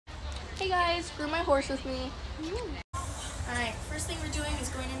Hey guys, Groom my horse with me. Alright, first thing we're doing is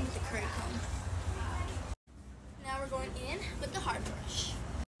going in with the curry comb. Now we're going in with the hard brush.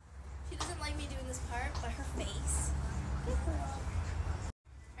 She doesn't like me doing this part, but her face.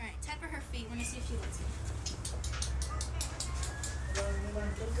 Alright, time for her feet. We're going to see if she likes me.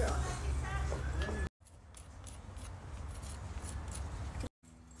 Good girl.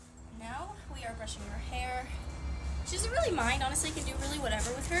 Now we are brushing her hair. She doesn't really mind, honestly, can do really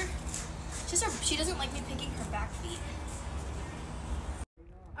whatever with her. She doesn't like me picking her back feet.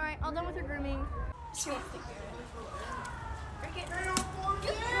 Alright, all done with her grooming. She wants to pick carrots.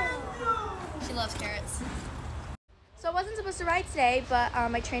 She loves carrots. So I wasn't supposed to ride today, but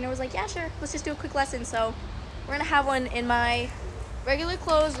my trainer was like, yeah, sure, let's just do a quick lesson. So we're gonna have one in my regular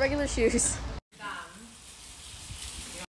clothes, regular shoes.